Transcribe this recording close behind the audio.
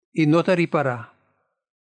y no te ripara.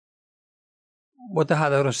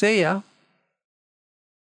 Botahada roseya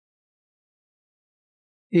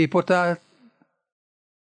y porta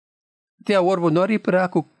te awarbo no ripara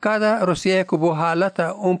ku cada roseya ku bohala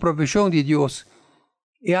ta provisión de Dios.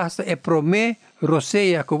 E hasta e prome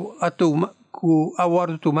roseya ku atuma ku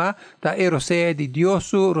awardo tuma ta e roseya de Dios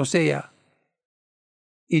su roseya.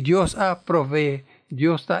 Y Dios provee,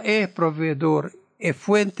 Dios ta e proveedor, e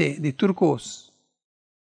fuente de turcos.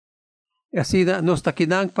 Así nos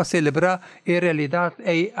taquinang para celebrar en realidad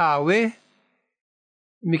ave.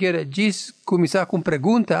 Me quiere diz começar com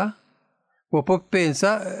pergunta, vou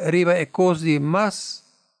pensar arriba é coisa de mais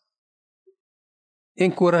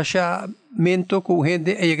encorajamento com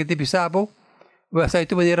gente que te pensava, vai sair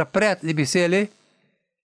de maneira preta de bisele,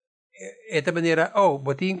 de maneira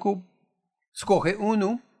botinco escolhe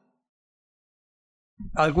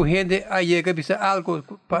alguma gente aí que pensa algo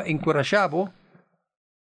para encorajá-lo.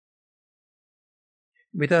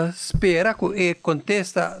 Meta espera que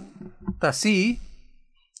contesta assim,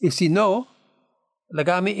 e se não,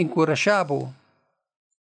 lagami encorajá-lo.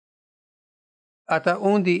 Até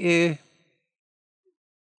onde é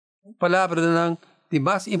palavra de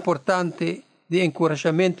mais importante de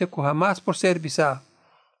encorajamento que jamais por ser bisa.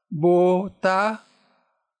 Bo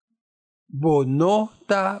no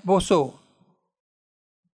ta boso.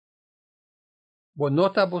 Bo no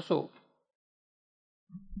ta boso.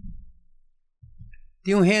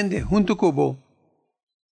 Tem gente junto com bo.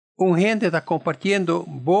 Gente está compartilhando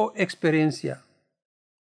boa experiência.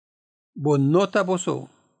 Bo no ta boso.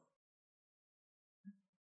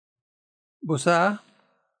 Bosa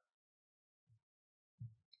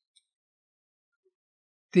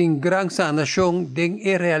tem grande sanação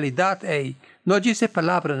de realidade aí. Não diz a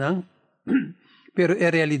palavra não, pero a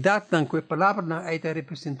realidade não que a palavra não aí te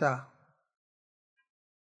representar.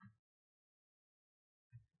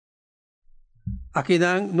 Aqui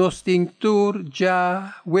não nós tem tour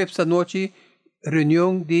já web sa noite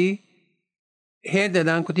reunião de gente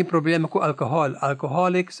não que tem problema com álcool,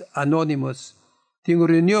 Alcoholics Anonymous. Tem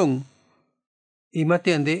reunião e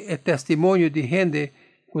matende o testemunho de gente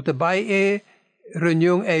que trabalha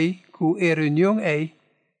reunião aí, que é reunião aí,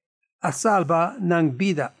 a salva ng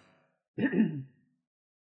vida.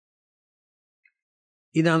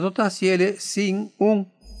 E não está cielo sem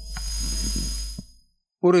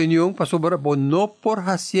reunião para sobre bono por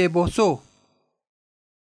hasie boso.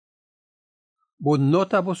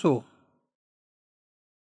 Bonota boso.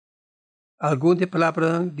 Algum de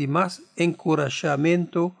palavras de mais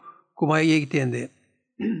encorajamento, como aí entende.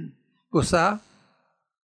 Cosa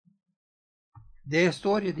de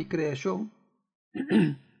história de criação,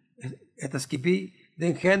 esta escrevi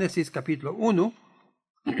em Gênesis capítulo 1,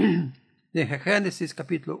 de Gênesis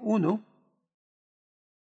capítulo 1,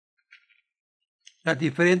 a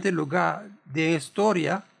diferente lugar de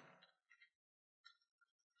história,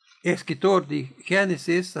 escritor de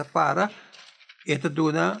Gênesis para, esta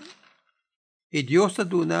duna, e Deus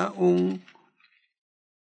duna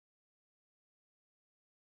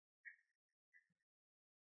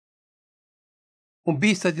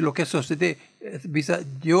vista de lo que sucede, vista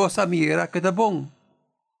Dios mira que está bom.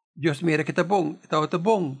 Dios mira que está bom, está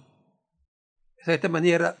bom. De certa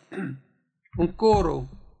maneira, coro,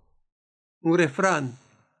 refrán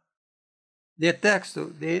de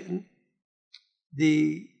texto de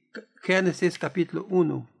Gênesis capítulo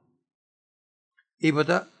 1. E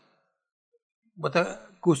bota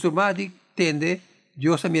costumado entender,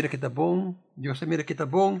 Dios mira que está bom, Dios mira que está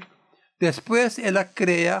bom. Después ela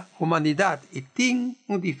crea humanidade e tem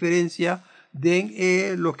uma diferença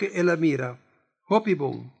de lo que ela mira. Hopi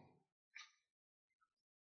bom.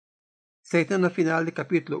 Está no final do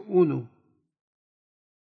capítulo 1.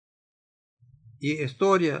 E a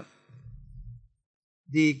história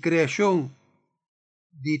de criação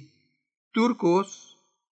de turcos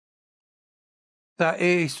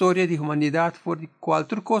é a história de humanidade por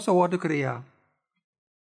qualquer coisa pode criar.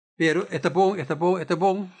 Pero está bom, está bom, está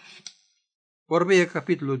bom. Por ver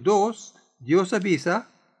capítulo 2, Dios avisa,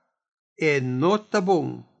 no está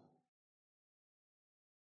bom.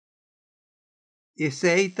 E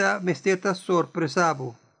seita me está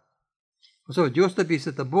sorpresado. So, Dios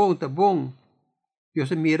avisa, está bom, está bom. Dios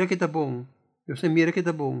mira que está bom. Dios mira que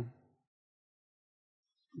está bom.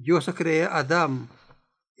 Dios crea Adam.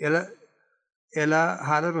 Ela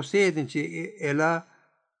hala rosedente, ela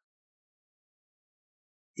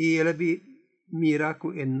mira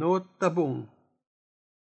que no está bom.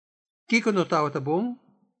 Que não está bom?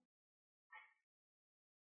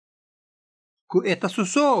 Que está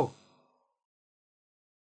susô.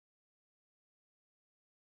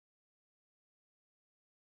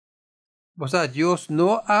 Basta Dios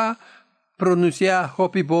no ha pronunciado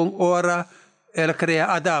hopi bong ora el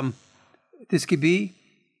crea Adam. Tiskibi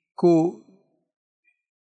ku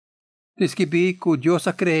Dios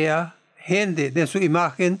ha crea gente de su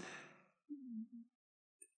imagen.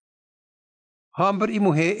 Hombre y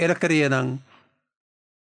mujer el crean.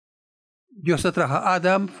 Dios trajo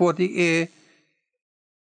Adam for the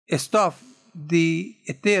stuff de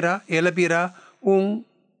etera, ela vira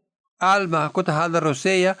alma kotahada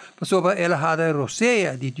rosea, pasoba ela hada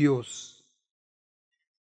rosea de Dios.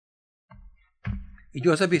 Y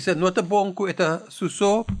Dios avisa, no te bonco eta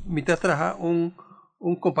suso, mita traja un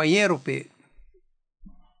compañero pe.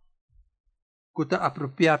 Kuta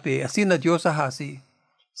apropia pe, así na Dios hasi.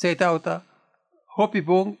 Se tauta, hopi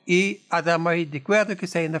bon y Adamai de acuerdo que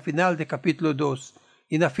sea en la final de capítulo 2.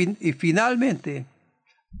 Y finalmente,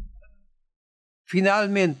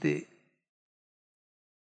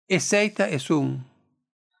 esta es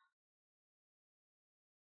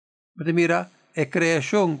mira, la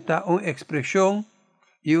creación está una expresión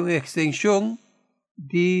y una extensión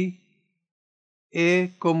de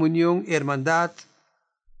comunión, hermandad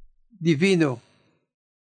divino.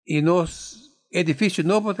 Y nos edificio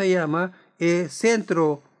nuevo se llama el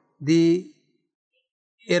centro de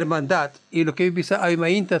hermandad. Y lo que bisa ay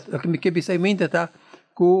mainta, lo que bisa mainta ta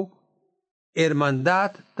ku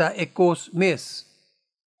hermandad ta ecos mes.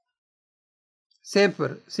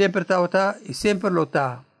 Siempre ta y siempre lo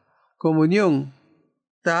ta. Comunión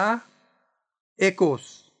ta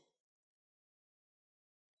ecos.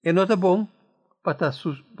 E não tá bom para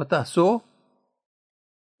só,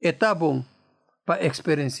 está bom para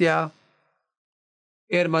experienciar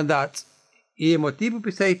hermandad. E o motivo para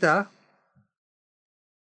isso está,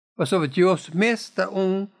 porque Deus mesmo está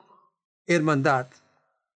hermandad.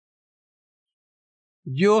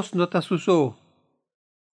 Deus não está só.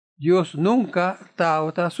 Deus nunca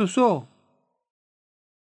está só.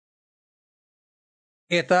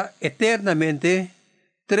 Está eternamente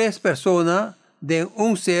tres personas de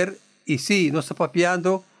un ser, y sí, no está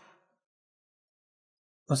papeando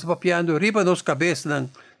arriba de las cabezas,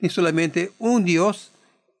 ni solamente un Dios,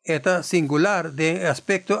 está singular de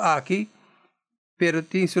aspecto aquí, pero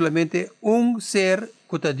tiene solamente un ser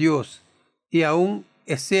que Dios, y aún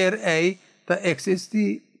el ser ahí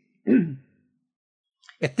existe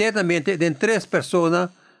eternamente de tres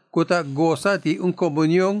personas que goza de una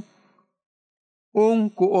comunión, un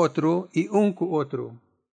con otro y un con otro.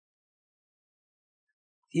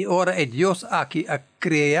 Y ahora es Dios aquí a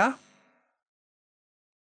crear.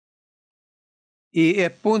 Y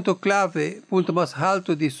el punto clave, punto más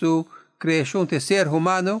alto de su creación de ser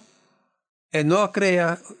humano, es no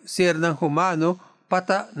crea ser non humano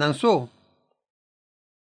para non so.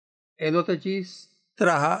 E nota diz,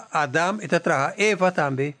 traja Adam e traja Eva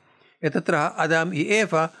também. E traja Adam e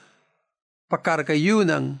Eva para carga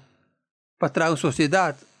unam, para trazer uma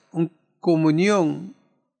sociedade, uma comunhão,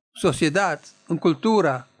 sociedade, uma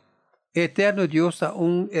cultura. Eterno Deus a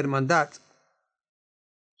uma hermandade.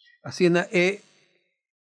 Assim é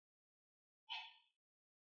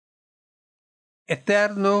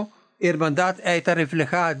eterno hermandade é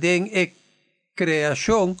reflejada em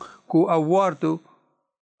criação que aguardo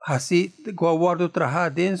assim que aguardo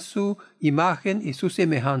trabalhar em sua imagem e sua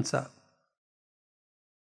semelhança.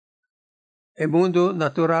 O mundo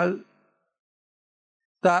natural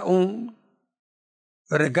está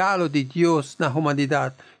regalo de Deus na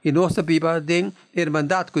humanidade e nós vivemos em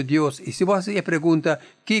hermandade com Deus. E se você pergunta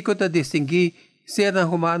que está distinguir ser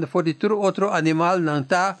humano de todo outro animal não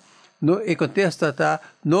está, e contesta está,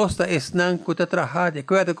 nós não que trabalhar de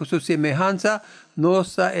acordo com sua semelhança,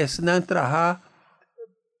 nós não trabalhar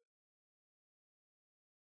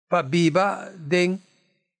para viver em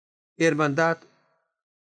hermandade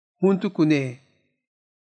junto com ele.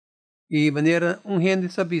 E de maneira gente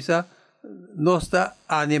sabia nossa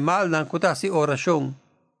animal não acontece oração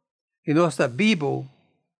e nossa vivo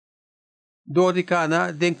do de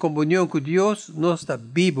cana em comunhão com Deus nossa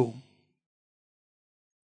vivo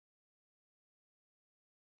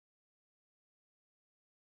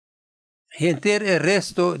gente o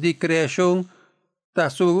resto de criação está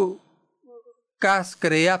su cas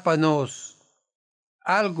criar para nós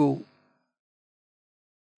algo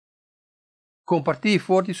compartir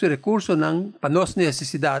forte seu recurso não para nossa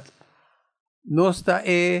necessidade. Nossa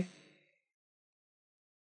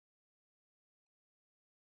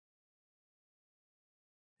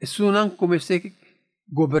não comece a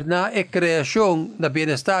governar a criação da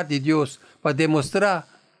bem-estar de Deus para demonstrar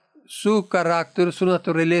seu caráter, sua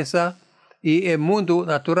natureza e o mundo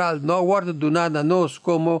natural não guarda do nada nós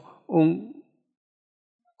como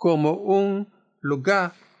um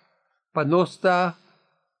lugar para nós estar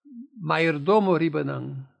mayordomo riba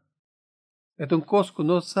ng itong kos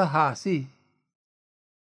kuno sa hasi.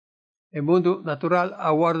 E mundo natural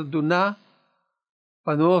awardo na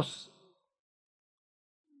panos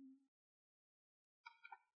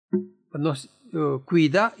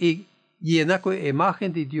cuida y llena con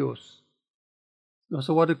imagen de Dios. Nos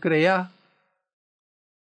awardo crea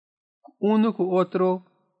uno con otro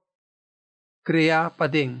crea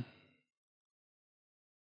padén.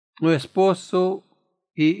 Un esposo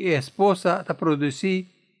y esposa ta producir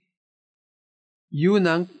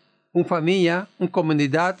una familia, una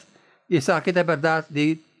comunidad, y esa que es verdad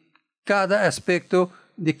de cada aspecto,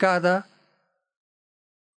 de cada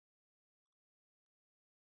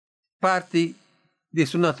parte de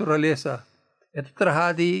su naturaleza. Het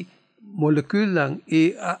trabaja de moléculas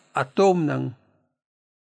y átomos.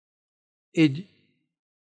 Y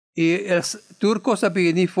el turco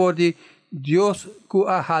sabe ni for de Dios que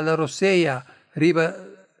a la rosea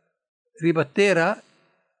riba terra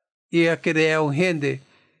y a crear un gente.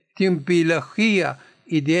 Tiene biología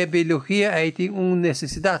y de biología hay una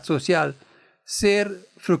necesidad social. Ser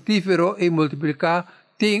fructífero y multiplicar,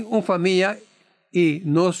 tiene una familia y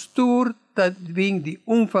nos tur también de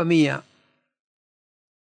una familia.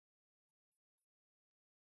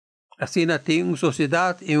 Así tiene una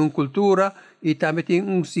sociedad y una cultura y también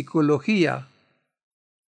tiene una psicología,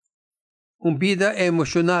 una vida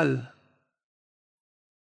emocional,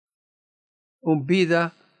 una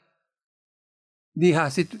vida de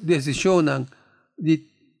hacer decisiones, de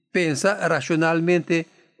pensar racionalmente,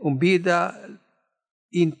 una vida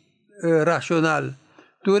racional.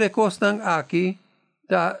 Tú recostan aquí,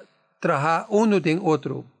 trabajar uno de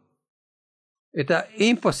otro. Es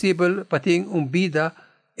imposible para tener una vida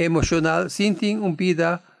emocional sin tener una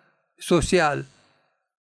vida social.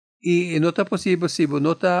 Y no es posible si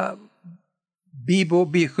no está vivo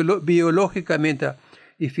biológicamente.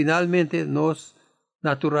 Y finalmente, nos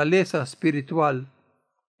naturaleza espiritual.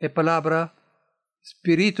 La palabra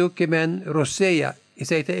espíritu que me rocea,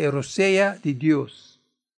 esa es rocea de Dios.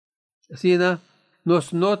 Así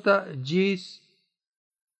nos nota gis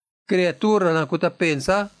criatura na kuta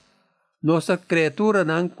pensa, nossa criatura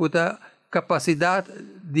na kuta capacidad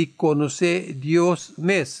de conocer Dios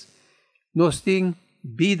mes. Nos tem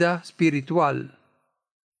vida espiritual.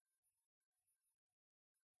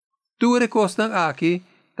 Tu recostan aqui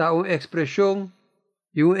está uma expressão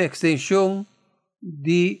e uma extensão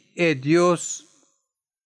de Dios,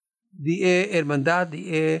 de hermandad,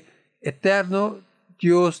 de eterno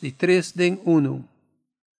Dios de tres en uno.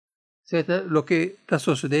 Es lo que está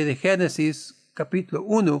sucediendo en Génesis capítulo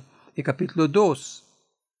 1 y capítulo 2.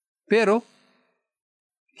 Pero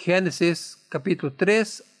Génesis capítulo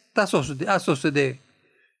 3 está sucediendo.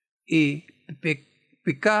 Y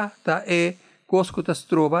pecado está cosco que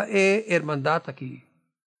trova hermandad aquí.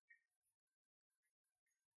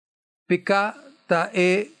 Pecado está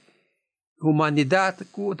humanidad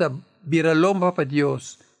que está viralomba para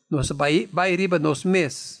Dios. Nos vai riba nos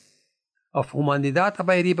mes. A humanidade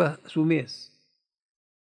vai riba su mes.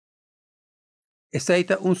 Esse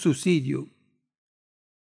é um suicídio.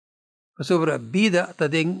 Sobre a vida está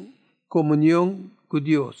em comunhão com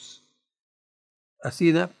Deus.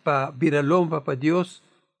 Assim, para viralomba para Deus,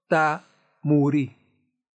 está morrer.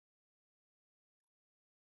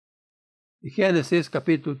 Em Gênesis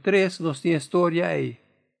capítulo 3, nós temos a história aí.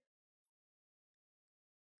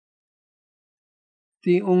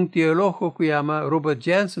 Tem um teólogo que chama Robert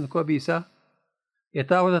Jensen, que avisa, e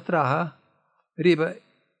estava a trabalhar riba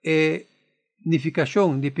a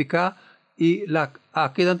unificação de pecado e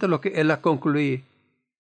aqui dentro lo que ela conclui.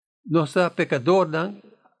 Nossa pecador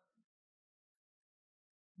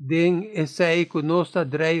den esse que nossa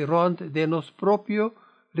drei rond de nos próprio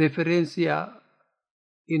referência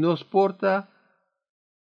e nos porta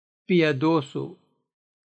piadoso.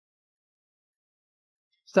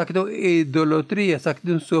 Sakto idolatria,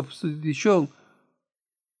 sakto substituição,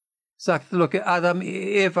 sakto lo que Adam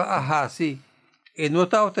e Eva ahasi. E no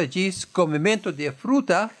tauta diz comimento de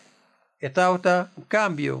fruta, e tauta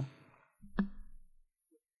cambio.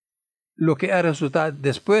 Lo que é resultado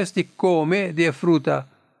depois de comer de fruta,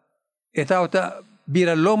 e tauta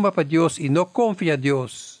vira lomba para Deus e não confia em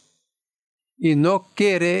Deus. E não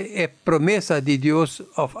quer a promessa de Deus,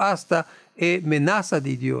 hasta a amenaza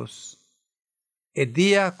de Deus. E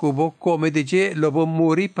dia que vou comer de je, lo vou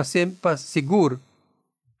morrer para seguro.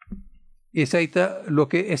 E saita lo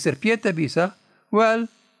que a serpiente avisa, well,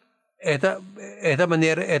 esta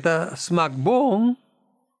maneira, esta smack bom,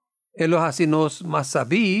 e lo hace nos mas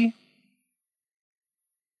sabi,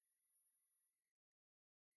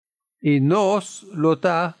 e nos lo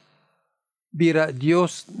ta vira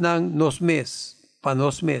Dios nang nos mes. para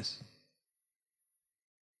nos mes.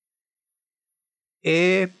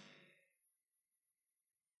 E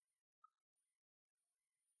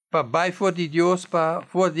para vai for de Deus, para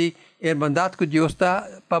for de irmandade que Deus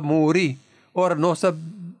está para morrer. Ora, nossa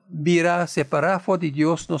vira separar for de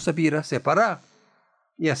Deus, nossa vira separar.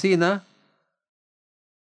 E assim, né?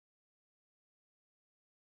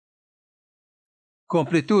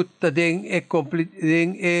 Completude tem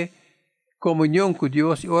é comunhão com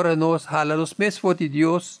Deus. E ora, nós hala nos mes for de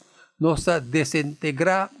Deus, nos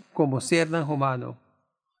desintegrar como ser humano.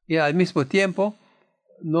 E ao mesmo tempo,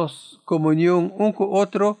 nos comunhão um com o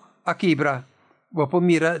outro a quebra. Vamos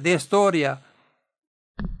mirar da história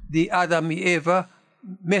de Adam e Eva,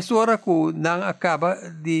 mesmo hora que não acaba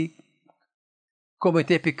de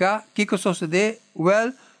cometer pecado, o que sucede?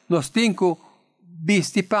 Well, nós temos que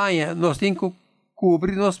vestir panha, nós temos que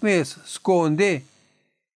cobrir nós mesmos, esconder.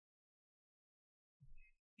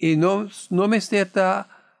 E não está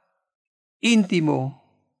íntimo,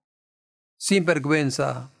 sem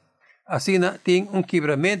vergüenza. Assim, tem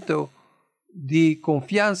quebramento de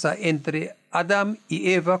confiança entre Adam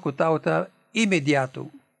e Eva que está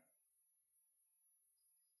imediato.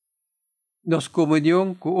 Nos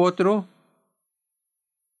comunhão com o outro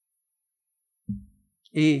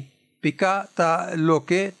e pecar está lo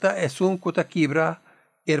que está é um que está quebra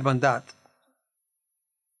irmandade.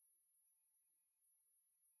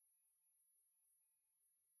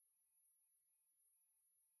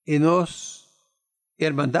 E nós,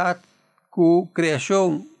 irmandade, com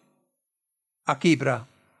criação a quebra.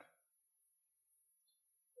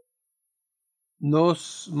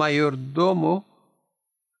 Nos mayordomo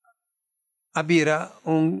habira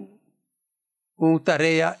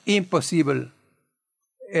tarefa impossível.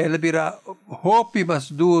 Ele virá hopi mais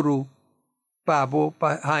duro para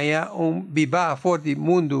ganhar viva fora do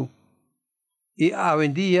mundo. E hoje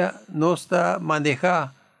em dia nós está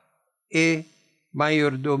manejar a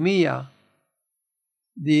mayordomia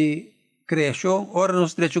de criação. Ora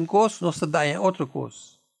nós deixamos coisa, nós está dando outra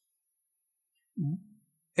coisa.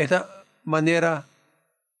 Esta maneira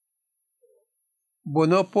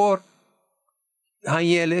bono por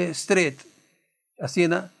ganhar estreito. Assim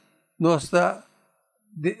nós está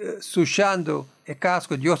suchando o caso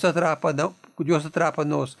que Deus atrapa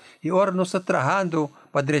nós. E agora nós estamos trabalhando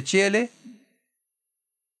para direito,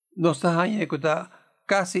 nós estamos ganhando que está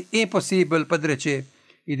quase impossível para direito.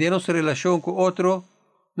 E de nossa relação com o outro,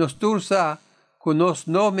 nós tursa que nós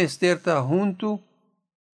não mester junto,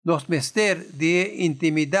 nós mester de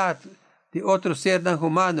intimidade de outro ser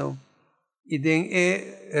humano e de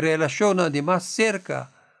relação de mais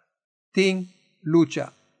cerca, tem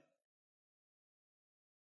luta.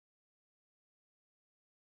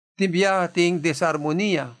 Tem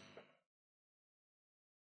desarmonia.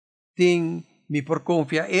 Tem me por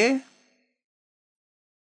confiar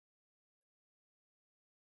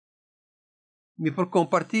me por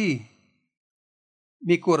compartir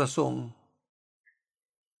mi coração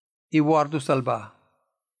e guardo salvar.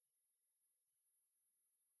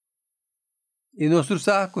 E nós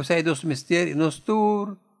sabemos que sai dos mistérios, nós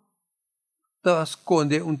tur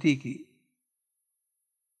esconde tiki.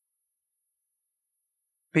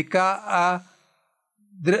 Pecar a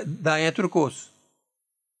dañar turcos.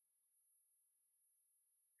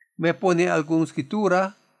 Me pone alguma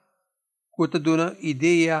escritura que te dá uma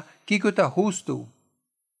ideia que está justo.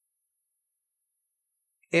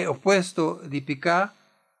 É opuesto de pecar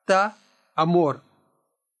está amor.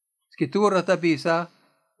 Escritura está bisa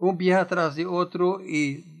viaja atrás de outro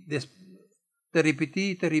e te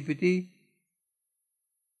repetir.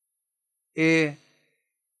 É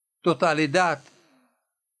totalidade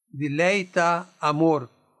de lei está amor.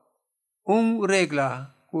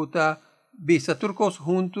 Regla que está bisa turcos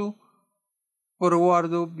junto por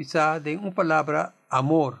guardo bisa de palavra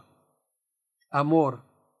amor. Amor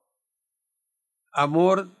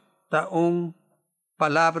está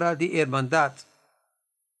palavra de irmandade.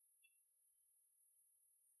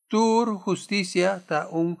 Tu justicia está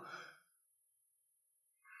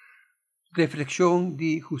reflexão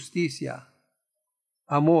de justicia.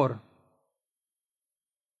 Amor.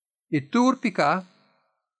 E tu pica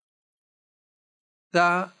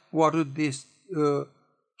está guardo de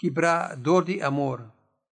quebrador de amor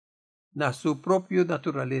na sua própria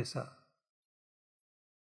natureza.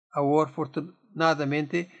 Agora,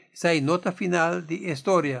 afortunadamente, sai nota final de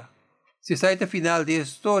história. Se sai a final de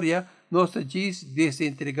história, nós diz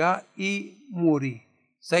desentregar e morrer.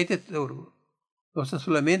 Sai de tudo. Nós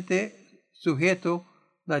solamente sujeito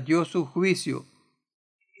a Deus su juízo.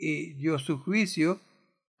 E Deus su juízo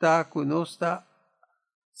está que nós está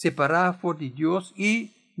separado de Deus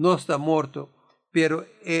e nós está morto. Pero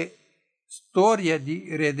história de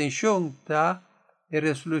redenção tá e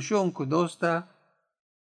resolução que nós tá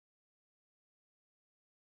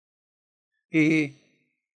e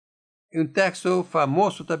um texto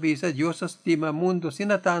famoso também diz Deus estima o mundo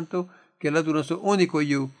sino tanto que ele dona seu único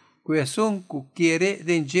eu coração que quer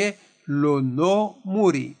dengue lo não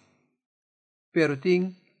muri pero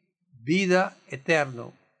tem vida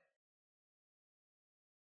eterna.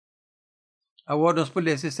 Agora nós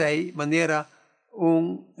podemos dizer maneira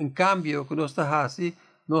cambio que nós está fazendo,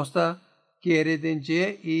 nós está querer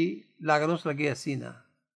dengue e larga-nos la guiacina.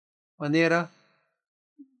 Maneira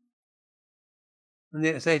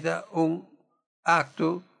seja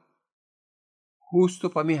acto justo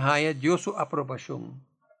para mim haya Dios su aprobación.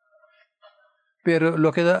 Pero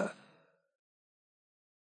lo que da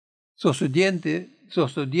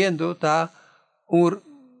sosteniendo está una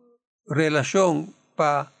relación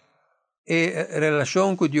para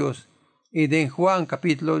relación con Dios. Y en Juan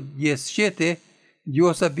capítulo 17,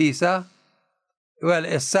 Dios avisa,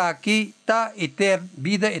 está aquí, está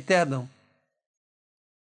vida eterna.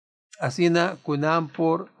 Así na kunam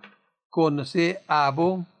por conocer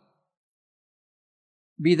abo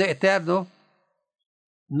vida eterna.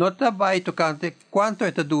 No está vai tocante cuánto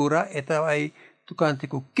está dura, está vai tocante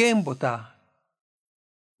con quem bota.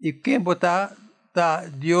 Y quem bota está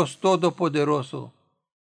Dios Todopoderoso.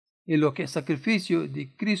 Y lo que el sacrificio de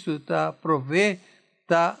Cristo está provee,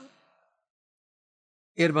 está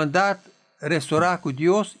hermandad restaurar con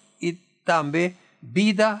Dios y también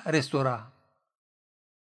vida restaurar.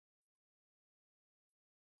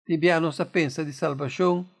 Também nossa pensa de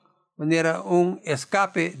salvação, maneira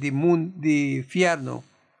escape de mundo de inferno.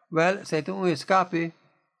 Well, seja escape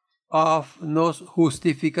of nos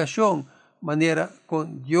justificação, maneira com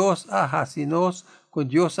Deus a hacinos, com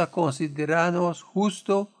Deus a considerarnos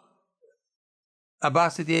justo a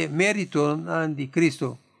base de mérito de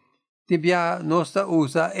Cristo. Também nossa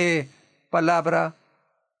usa a palavra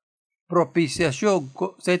propiciação,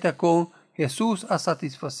 seja com Jesus a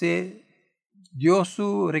satisfazer Dios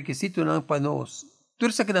su requisito não para nós.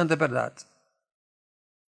 Tudo isso que não é verdade.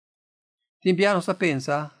 Também nós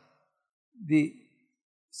pensa de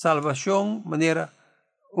salvação maneira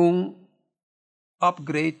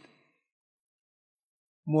upgrade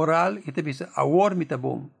moral e também award muito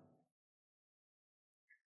bom.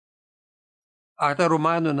 Até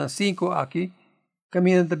Romano na 5 aqui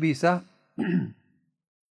caminhando da bisa.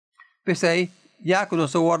 Pensei, já que nós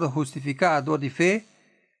somos justificados de fé,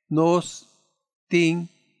 nós tem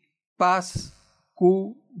paz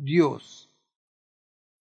com Deus.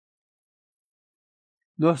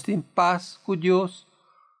 Nós temos paz com Deus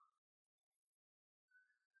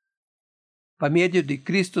por meio de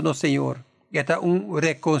Cristo nosso Senhor. Esta uma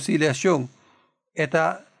reconciliação.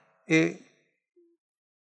 Esta é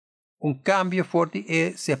cambio forte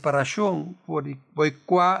e separação por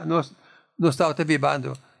qual nós estamos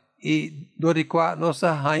vivendo e do qual nós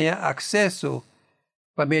temos acesso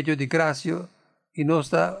por meio de graça e nós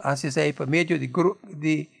está acessando por meio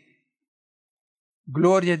de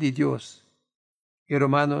glória de Deus. E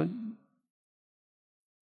Romano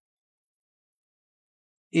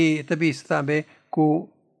e também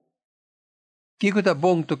que é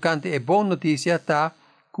bom tocante é boa notícia está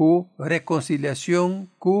com reconciliação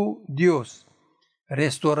com Deus,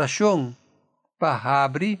 restauração para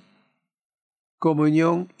abrir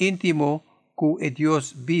comunhão íntima com o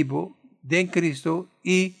Deus vivo em Cristo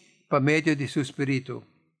e por meio de seu Espírito.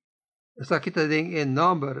 Está aqui também em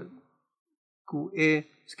número que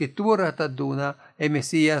a Escritura está dando é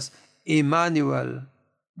Messias Emmanuel.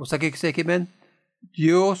 Você aqui que aqui men?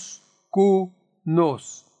 Deus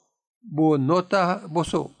conosco. Boa nota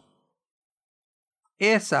você.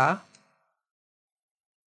 Essa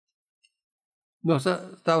nós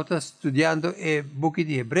estamos estudando o book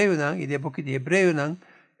de Hebreu e o book de Hebreu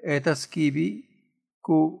está escrito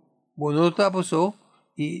que boa nota você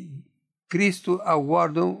e Cristo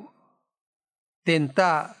aguarda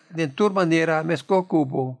tentar de toda maneira mesmo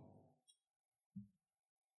cubo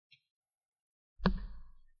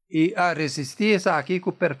e a resistir essa aqui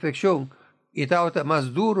com perfeição e tal mais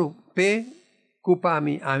duro pe culpa a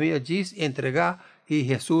mim diz entregar e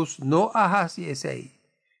Jesus não a hace esse aí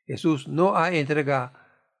Jesus não a entregar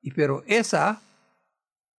e pero essa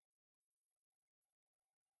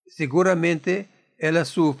seguramente ela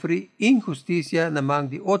sofre injustiça na mão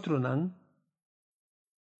de outro não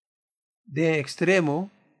de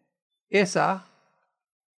extremo essa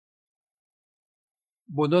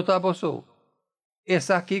bonota boso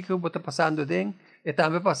essa aqui que está passando den e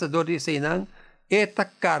também passador de senang eta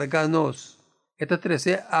carga nos eta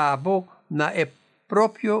trece abo na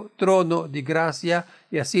propio trono de gracia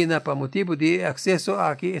y así para motivo de acceso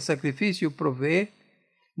a que el sacrificio provee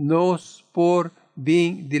nos por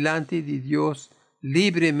bien delante de Dios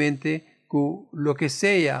libremente con lo que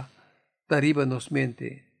sea arriba nos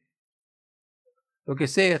mente. Lo que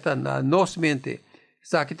sea está nos mente.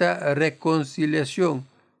 Esta reconciliación,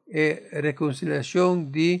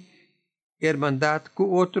 reconciliación de hermandad con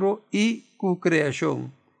otro y con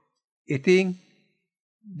creación. E tem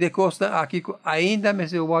de costa aqui ainda me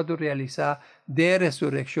se pode realizar de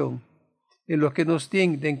ressurreição. E lo que nos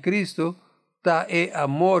tem em Cristo está é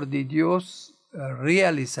amor de Deus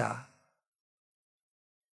realizar.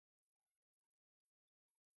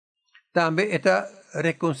 Também está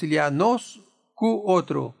reconciliar-nos com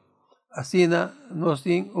outro. Assim, nós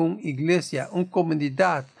temos uma igreja, uma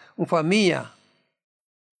comunidade, uma família.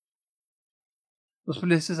 Nós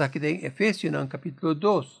precisamos aqui em Efésios, no capítulo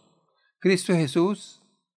 2. Cristo Jesus,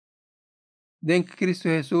 dentro de Cristo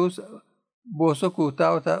Jesus, você que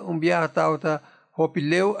está viagem está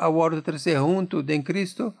hopileu a bordo terceiro junto dentro de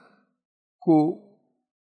Cristo, que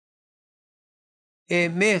é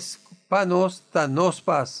mês para nós está nos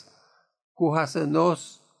paz, que hace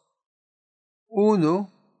nós uno,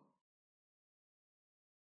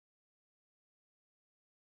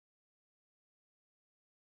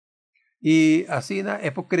 e assim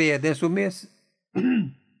é por criar dentro do mês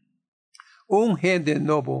gente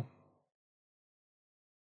novo.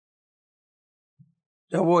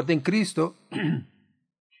 Agora, em Cristo,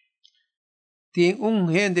 tem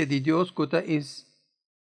gente de Deus que está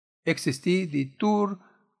existir de tur,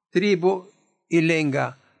 tribo e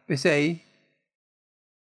língua. Pensei,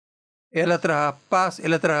 ela traz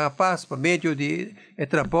paz por meio de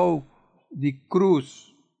trabalho de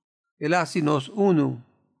cruz. Ela se nos uno,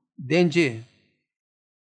 dentro.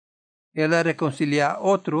 Ela reconcilia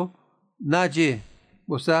outro, nadie.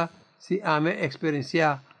 Você se ama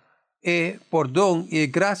experienciar e perdão e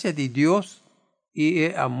graça de Deus e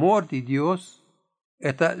amor de Deus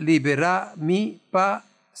está liberar me para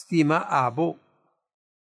estima abo.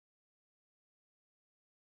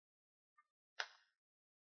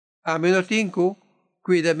 A menos tempo,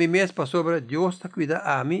 cuida me mesmo para sobre Deus está cuida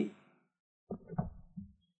a mim.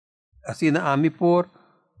 Assim a mim por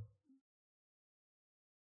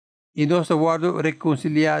e nós guardo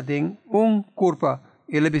reconciliar em culpa.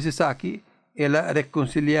 Ele precisa aqui. Ela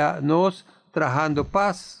reconcilia nos, trabajando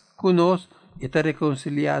paz con nos, y está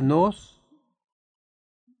reconciliar nos,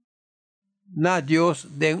 na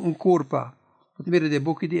Dios den un culpa. Mira de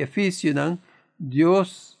book de Efesios,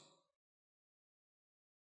 Dios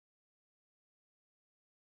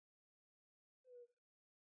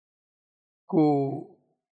que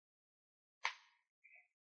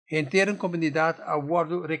entera comunidade a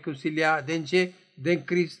guardo reconciliar dentro de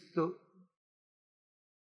Cristo.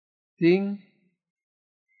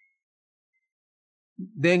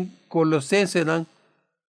 Den Colossenses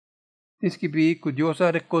tens que ver que Deus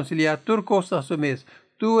a reconciliar tudo coisas a mês.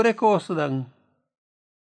 Tu reconciliar.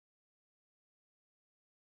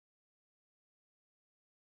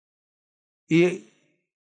 E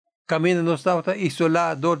caminho não está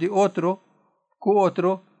isolado de outro, com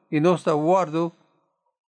outro, e não está guardo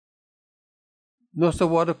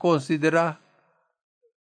considerar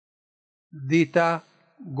de estar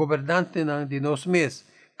governante de nós mesmos.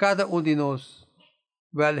 Cada de nós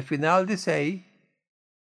vai ao final de sei,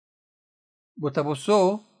 botamos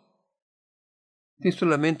só, tem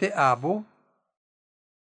solamente abo,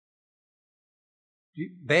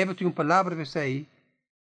 Bíblia tem uma palavra que sei,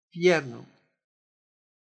 tierno.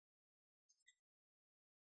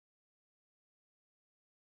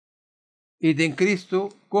 E em Cristo,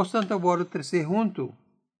 constante guarda terceiro junto.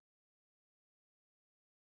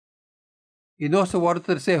 E nós guarda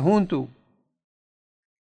terceiro junto.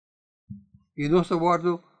 E nós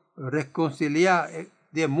guarda reconciliar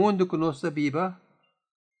do mundo que nós viva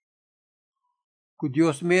com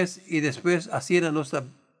Deus mesmo e depois assim nós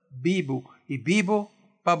vivo e vivo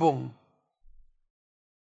para bom.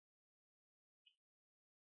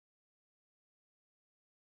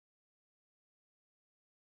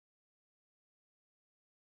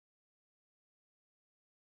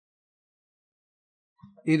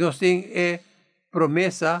 E nós temos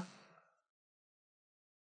promessa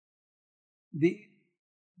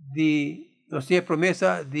nós temos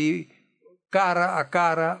promessa de cara a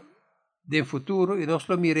cara do futuro e nós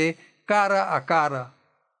lo mirei cara a cara.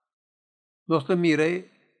 Nós lo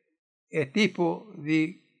mirei tipo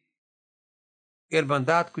de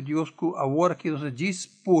hermandade com Deus que agora que nos diz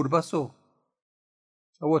por baixo.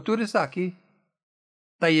 Agora tudo isso aqui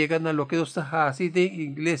está chegando a lo que nós está fazendo em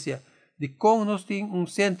igreja. De como nós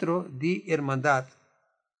temos centro de hermandade.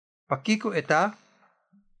 Para Kiko está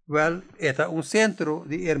Well, esta un centro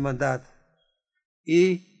de hermandad.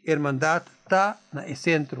 Y hermandad está en el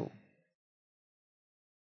centro.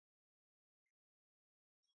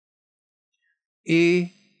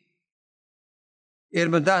 Y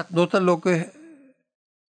hermandad no está lo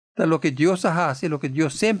que Dios hace, lo que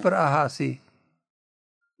Dios siempre hace.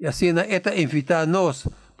 Y así esta invita-nos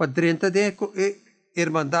para dentro de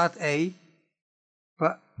hermandad ahí,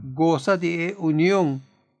 para gozar de unión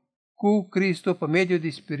con Cristo por medio do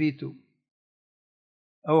Espírito.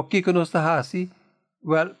 O que nós está assim?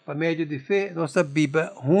 Well, por meio de fé, nós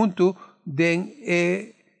vivemos junto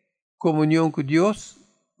em comunhão com Deus.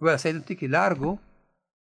 Well, sai um tique largo.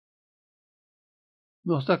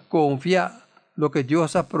 Nós confia no que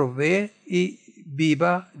Deus provee e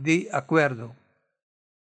viva de acordo.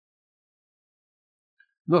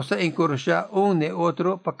 Nós encorajar um e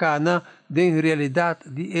outro para cana de realidade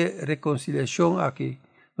de reconciliação aqui.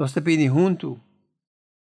 Nós estamos juntos.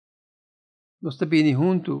 Nós estamos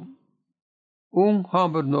juntos.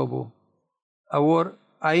 Homem novo. Agora,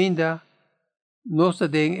 ainda, nós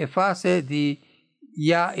temos a fase de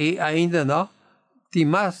já e ainda não. Tem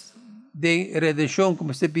mais de redenção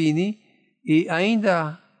como se bem e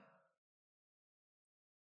ainda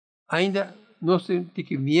nós temos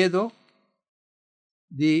medo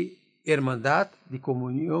de hermandade, de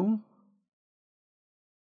comunhão.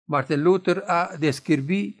 Martin Luther a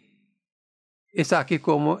descrevi isso aqui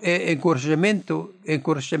como encorajamento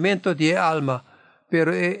de alma,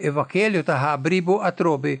 pero o evangelho está abrindo a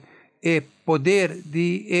trobe o poder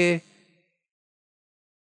de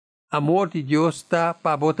amor de Deus está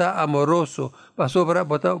para botar amoroso, para sobre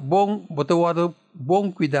botar bom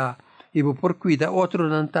cuidar e por cuidar outro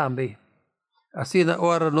não também. Assim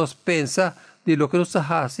agora nós pensa de lo que nós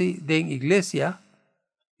fazemos na igreja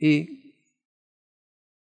e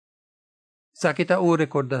aqui está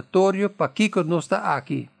recordatório para que nós está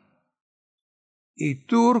aqui. E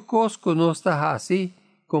turcos que nós está fazendo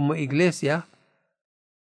como igreja,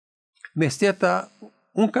 mas está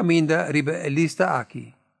caminho rebelista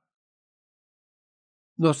aqui.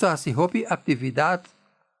 Nós fazemos atividade,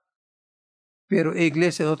 pero a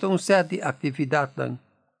igreja não tem certa atividade. A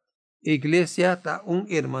igreja está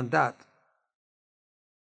irmandade.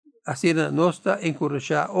 Assim, nós está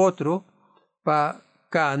encorajar outro para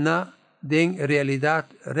cana de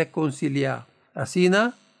realidade reconciliar. Assim,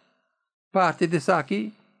 parte disso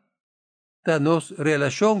aqui da nossa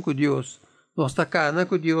relação com Deus. Nós está cana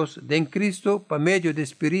com Deus em Cristo, por meio do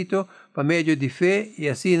Espírito, por meio de fé, e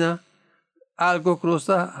assim, algo que nós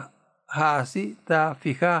fazemos está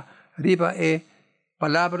ficar riba é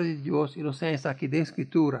palavra de Deus e nós temos aqui da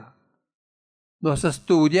Escritura. Nós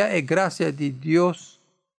estudia a graça de Deus,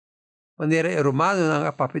 maneira romana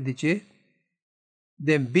não papel dice,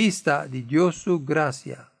 de vista de Deus sua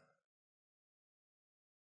graça.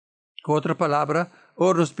 Com outra palavra,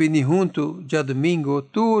 ora nós vimos juntos já domingo,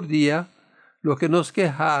 todo dia, lo que nós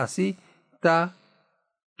quer fazer, tá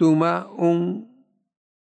toma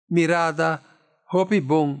mirada hope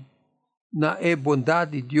bom na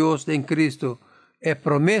bondade de Deus em Cristo,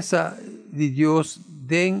 promessa de Deus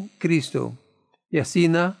em Cristo. E assim,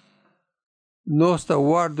 nós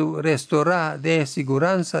guardo restaurar a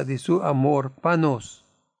segurança de seu amor para nós.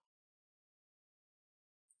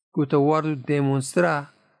 Que guardo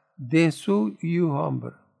demonstrar de seu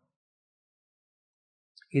homem.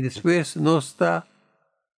 E depois nós está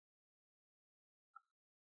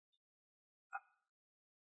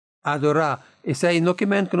adorar. Esse aí não que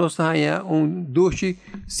nós tenha doce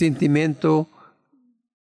sentimento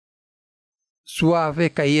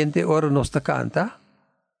suave, caliente, ora nós está canta.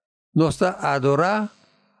 Nós está adorar,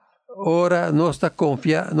 ora nós está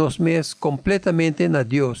confiar, nós mesmos completamente na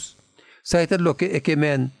Deus. Sabe lo que é que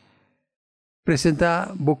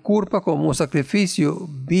presentar o corpo como sacrifício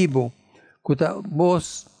vivo, que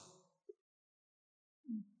vos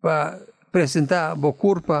para apresentar o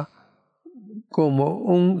corpo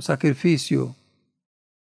como sacrifício.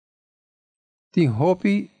 Tem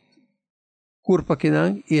hopi corpo que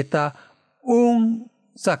não e está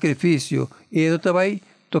sacrifício e não vai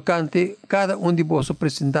tocante cada de vós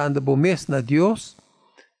apresentando o mesmo a Deus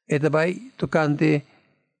e vai tocante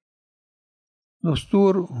nós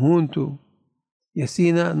todos juntos e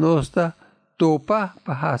assim nós está topa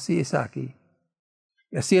para fazer isso aqui.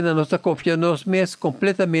 E assim nós está confiando nós mesmos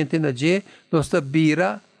completamente na Deus, nós está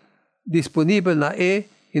vira disponível na e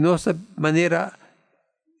nossa maneira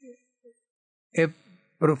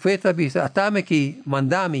profeta bisa atame que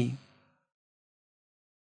mandami.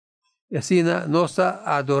 E assim nós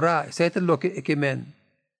está adorar, isso é o que men.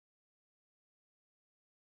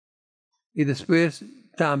 E depois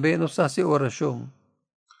também nós fazemos oração.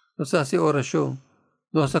 Nós fazemos oração.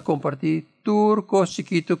 Nós a compartilhar tudo coisa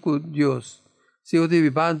chiquito com Deus. Se eu estiver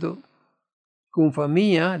vivendo com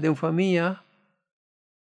família, de uma família,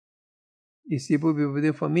 e se eu viver de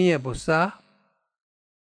uma família, você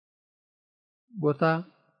botar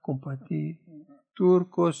compartilhar tudo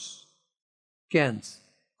coisa quentes.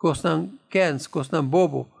 Coisa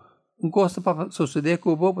bobo. Coisa para suceder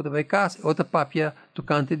com o bobo, também casa, outra papia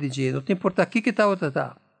tocante de dinheiro. Não tem importa aqui que está outra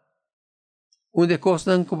está. Onde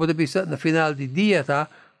coisa como pode pensar no final do dia, tá?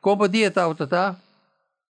 Como dia está outra está,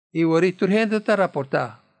 e o rito gente está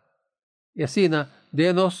reportar. E assim,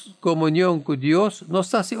 de nossa comunhão com Deus, nós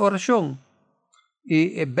estamos em oração.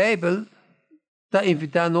 E a Bíblia está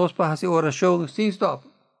invitando nós para fazer oração sem stop.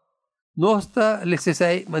 Nós está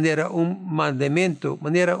necessitando maneira mandamento,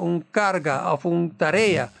 maneira carga, ou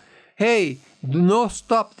tarefa. Hey, não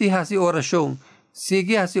stop de fazer oração.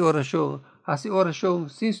 Siga fazer oração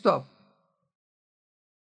sem stop.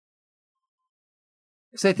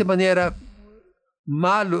 Essa maneira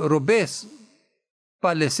mal robês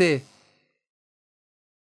palecer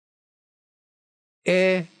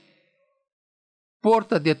é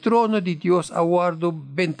porta de trono de Deus aguardo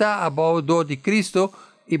bentar a bordo de Cristo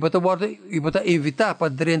e para invitar para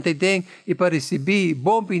dentro e para receber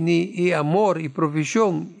bom e amor e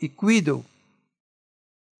provisão e cuido.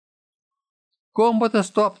 Como para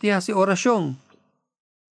stop de fazer oração?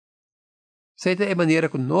 Essa é a maneira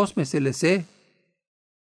que nós me celeste.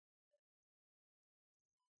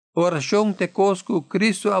 Oração te cosco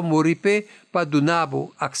Cristo a moripe para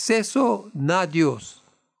donabo acesso na Deus.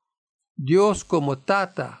 Deus como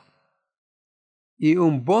tata e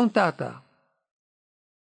bom tata.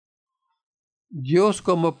 Deus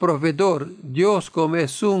como provedor. Deus como é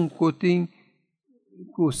que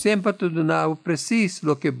sempre te donabo preciso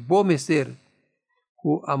lo que bom é ser.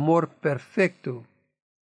 Com amor perfeito.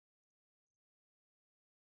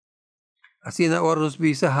 Assim na hora nos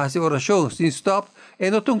bisa fazer oração sem stop e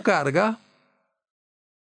não tem carga.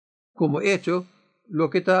 Como hecho, lo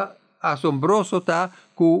que está asombroso está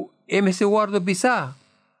que esse guardo bisa.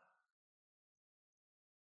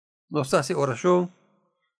 Nós fazemos oração,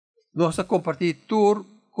 nós compartilhamos tudo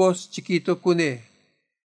coisas chiquito com ele.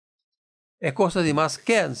 É coisa de mais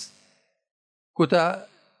quentes, que está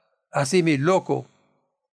assim me louco,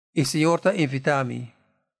 e o Senhor está invitando-me.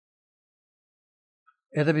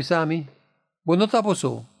 Está avisando-me, não está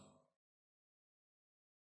possível.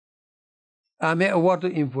 A me guardo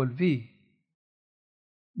envolvi.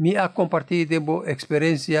 Me a compartilhar de uma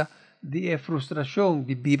experiência de frustração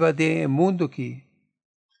de viver de mundo aqui.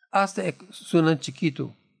 Hasta sunan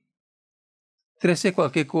chiquito. 13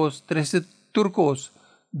 qualquer coisa, 13 turcos,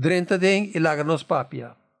 30 den e láganos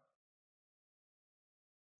papia.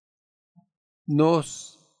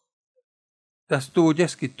 Nos estudia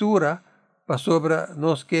escritura para sobre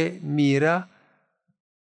nos que mira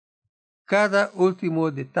cada último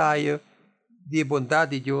detalle de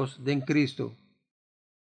bondade de Deus em Cristo.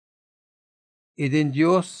 E de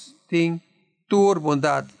Deus tem tua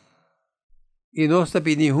bondade. E nós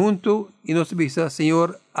estamos vindo juntos e nós estamos,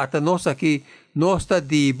 Senhor, até nós aqui, nós estamos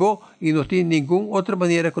vivo e não tem nenhuma outra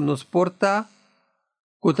maneira que nos porta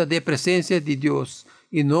contra a presença de Deus.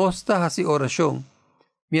 E nós estamos fazendo oração.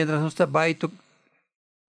 Mientras nós estamos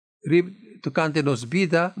tocando nossa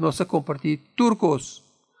vida, nós estamos compartilhando turcos.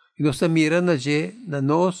 E nós estamos mirando a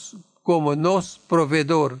nós como nosso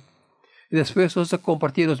provedor. E depois nós estamos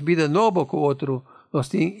compartilhando nossa vida nova com outro. Nós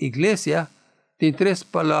temos igreja. Tem 3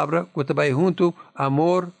 palavras que trabalham junto: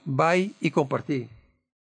 amor, vai e compartilhar.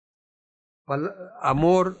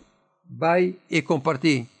 Amor, vai e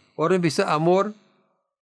compartilhar. Ora, bisa amor,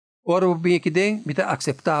 ora, bem aqui dentro, bisa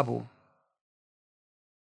aceitável.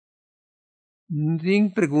 Ninguém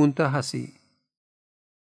pergunta assim.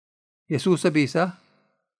 Jesus avisa,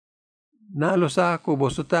 na losa ko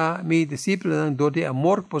você está mi discípulo dando de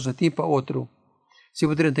amor que você tem para outro. Se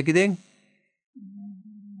você está aqui dentro,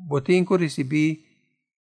 você tem que receber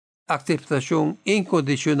aceitação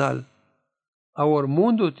incondicional. O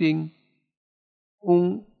mundo tem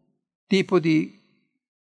tipo de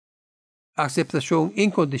aceitação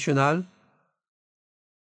incondicional.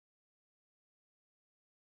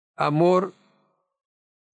 Amor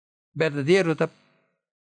verdadeiro está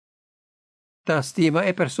estima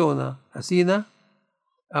a persona. Assim,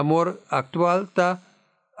 amor actual está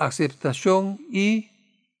aceitação e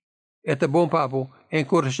é bom papo.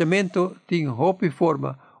 Encorajamento tem roupa e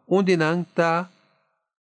forma. Onde não está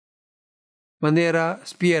maneira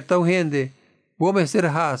esperta o gente. Vamos ser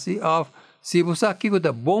assim, se você aqui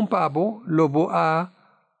está bom papo, lobo a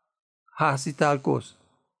assim tal coisa.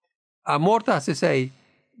 Amor está assim,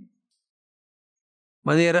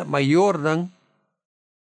 maneira maior não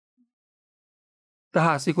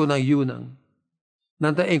tahasi ko ng yunang.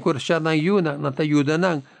 Nanta encourage siya ng yunang, nanta yuda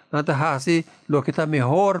nang, nanta hasi lo kita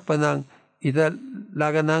mejor pa ng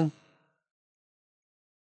italaga ng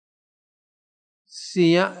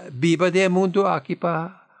siya viva de mundo aquí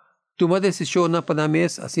pa toma desisyon na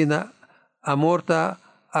panamis asina amor ta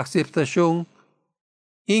aceptasyon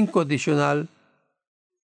incondicional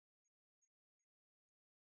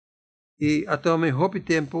e ato may hopi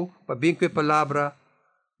tempo pabingko palabra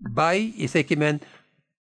vai isa kimen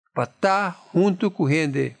pata junto com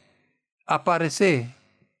gente aparecer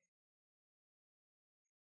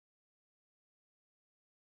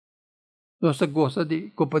nossa gosta de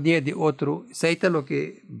companhia de outro seita lo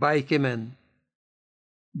que vai kemen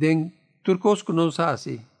den turcos que nos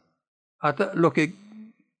hasi ata lo que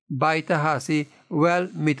vai ta hasi well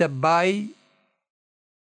mita vai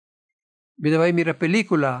mira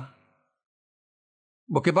película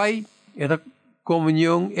porque vai era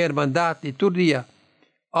comunhão hermandad de todo dia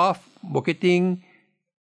of porque ting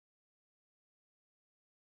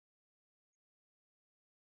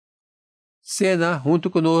cena junto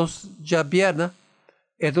conosco já vierna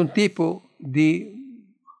é tipo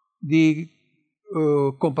de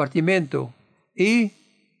compartimento e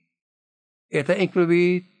está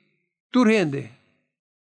incluir tu gente.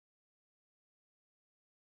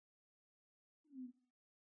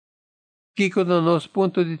 Kiko no nos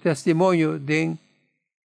punto de testemunho den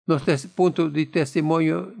nos punto de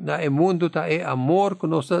testemunho na mundo tá é amor que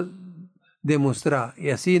nós demonstrar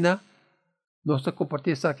e assim nós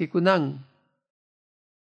compartir isso aqui com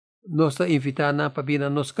nós invitar na para vir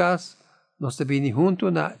nos cas nós vir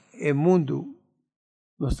junto na mundo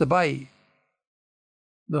nós vai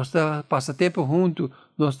nós passa tempo junto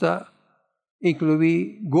nós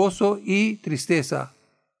incluir gozo e tristeza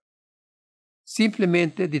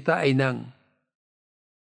simplesmente de estar aí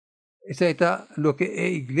isso é o que a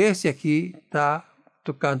igreja aqui está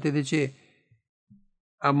tocante de dizer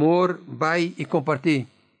amor vai e compartir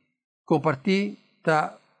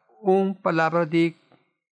tá palavra de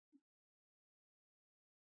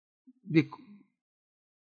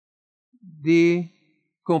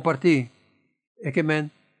compartir é que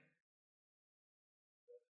man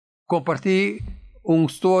compartir uma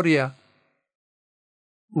história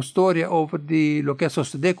over de lo que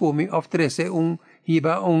sucede comigo oferece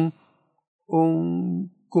hiba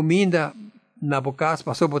comida na bocas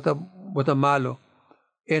passou bota malo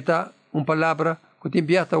eta palavra que te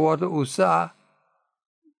enviata word usar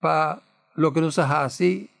para lo que nos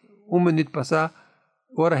hasi minuto passar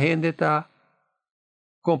ora gente tá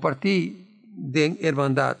compartir den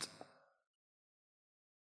hermandad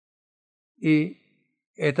e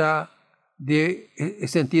eta de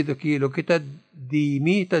sentido que lo que está de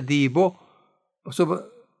mí está divo sobre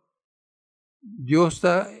Dios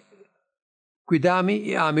está cuidami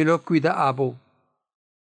e amilo cuida abo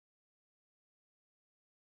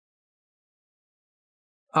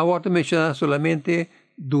ahora menciona solamente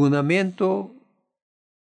donamento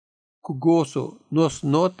con gozo nos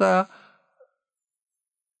nota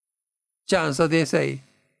chance de ser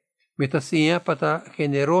metasia para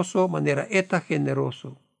generoso manera eta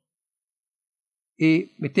generoso e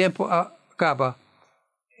mi tempo acaba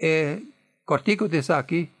cortico de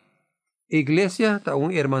aqui iglesia está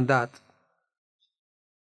una hermandad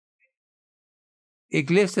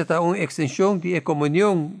iglesia está una extensión de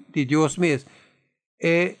comunión de Dios mismo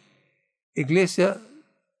iglesia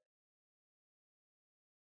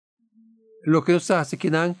lo que nos hace que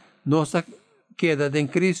nos queda en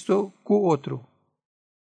Cristo con otro.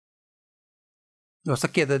 Nos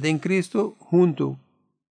queda en Cristo junto.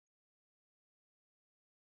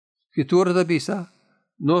 Escritura da Bisa,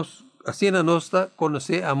 así nos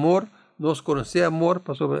conoce amor, nos conoce amor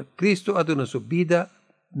para sobre Cristo a nuestra vida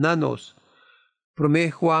na nos.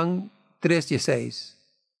 Promé Juan 3:16.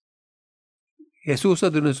 Jesús a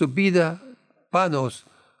nuestra vida para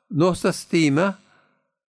nos estima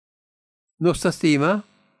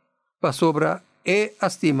para sobre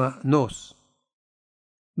estima nos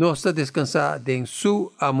descansar en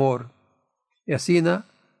su amor y así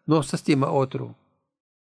nos estima otro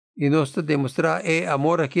y nos demostrar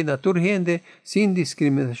amor aquí en la gente sin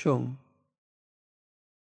discriminación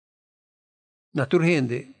na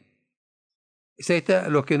gente es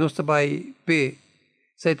lo que nos va a ver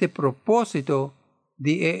es el propósito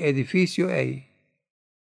de edificio ahí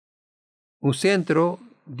un centro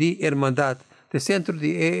de hermandad, de centro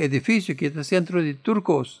de edificio, que es el centro de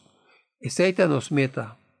turcos. Esa nos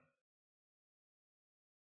meta.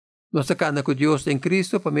 Nos sacamos con Dios en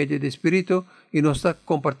Cristo por medio del Espíritu y nos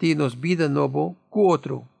compartiendo vida nueva con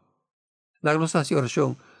otro. La nuestra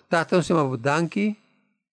oración. Tata nos llama danki,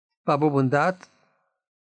 para bondad,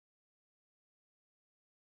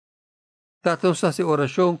 Tatos hace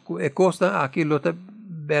oración e costa aquí lo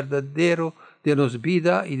verdadero de nos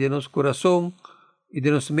vida y de nos corazón y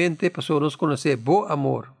de nos mente para nos conocer bo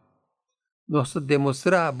amor. Nos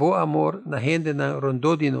demostra bo amor na gente na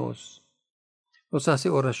rondó de nos. Nos hace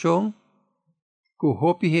oración que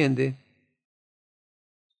hopi gente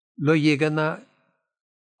lo llegan a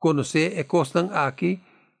conocer e costan aquí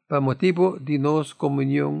para motivo de nos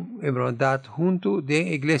comunión en verdad junto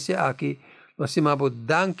de iglesia aquí. Nos llamamos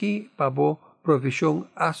danki para provisión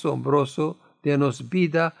asombroso de nos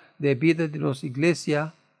vida de nos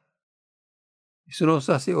iglesia. Eso nos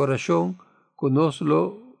hace oración que nos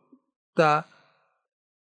lo está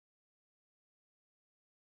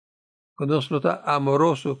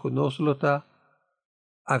amoroso, que nos lo está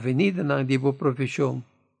avenida en la provisión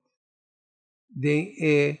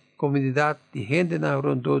de comunidad de gente en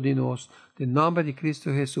rondó de nos, en nombre de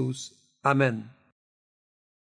Cristo Jesús. Amén.